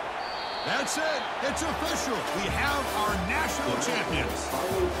celebration. That's it. It's official. We have our national champions.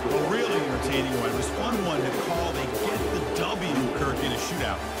 A really entertaining one. It was fun one to call. They get the W, Kirk, in a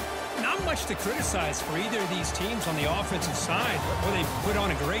shootout. Not much to criticize for either of these teams on the offensive side, where they put on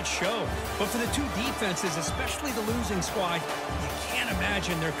a great show. But for the two defenses, especially the losing squad, you can't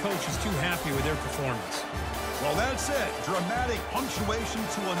imagine their coach is too happy with their performance. Well, that's it. Dramatic punctuation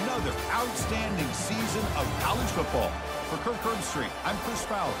to another outstanding season of college football. For Kirk Herbstreit, I'm Chris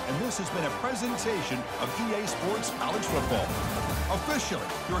Fowler, and this has been a presentation of EA Sports College Football. Officially,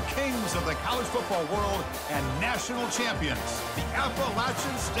 your kings of the college football world and national champions, the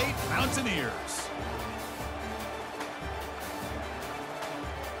Appalachian State Mountaineers.